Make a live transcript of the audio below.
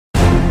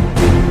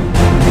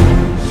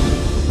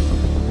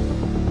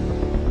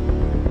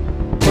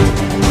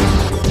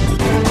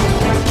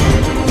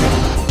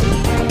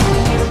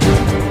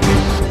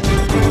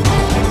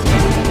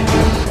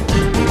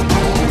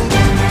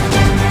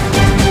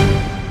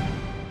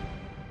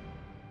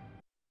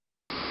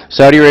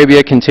Saudi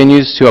Arabia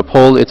continues to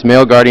uphold its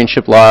male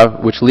guardianship law,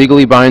 which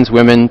legally binds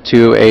women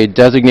to a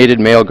designated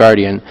male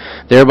guardian,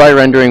 thereby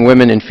rendering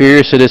women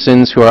inferior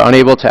citizens who are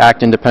unable to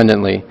act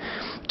independently.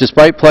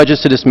 Despite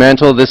pledges to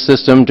dismantle this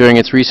system during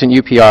its recent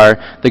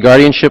UPR, the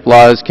guardianship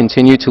laws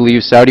continue to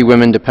leave Saudi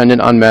women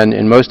dependent on men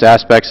in most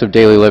aspects of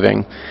daily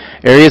living.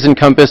 Areas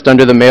encompassed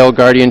under the male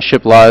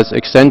guardianship laws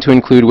extend to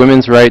include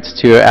women's rights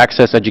to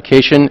access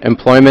education,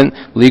 employment,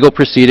 legal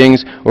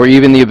proceedings, or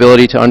even the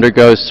ability to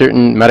undergo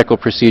certain medical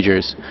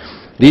procedures.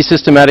 These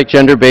systematic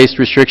gender-based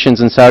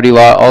restrictions in Saudi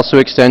law also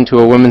extend to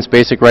a woman's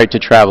basic right to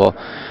travel.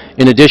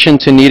 In addition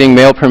to needing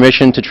male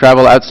permission to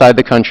travel outside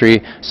the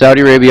country,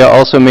 Saudi Arabia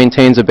also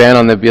maintains a ban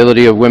on the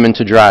ability of women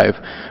to drive.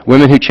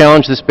 Women who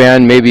challenge this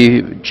ban may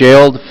be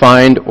jailed,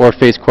 fined, or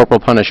face corporal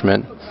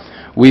punishment.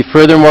 We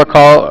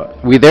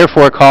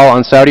therefore call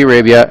on Saudi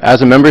Arabia,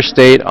 as a member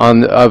state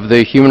of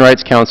the Human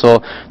Rights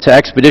Council, to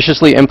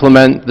expeditiously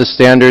implement the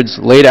standards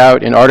laid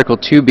out in Article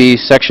 2B,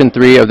 Section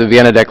 3 of the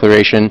Vienna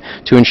Declaration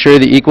to ensure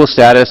the equal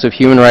status of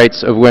human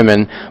rights of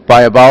women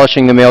by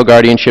abolishing the male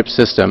guardianship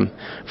system.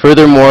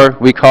 Furthermore,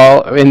 we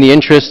call, in the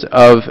interest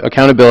of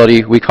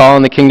accountability, we call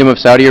on the Kingdom of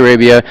Saudi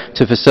Arabia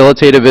to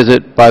facilitate a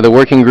visit by the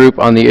Working Group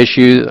on the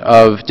issue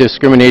of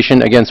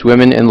discrimination against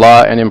women in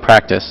law and in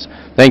practice.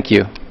 Thank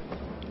you.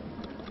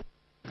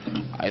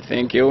 I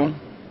thank you.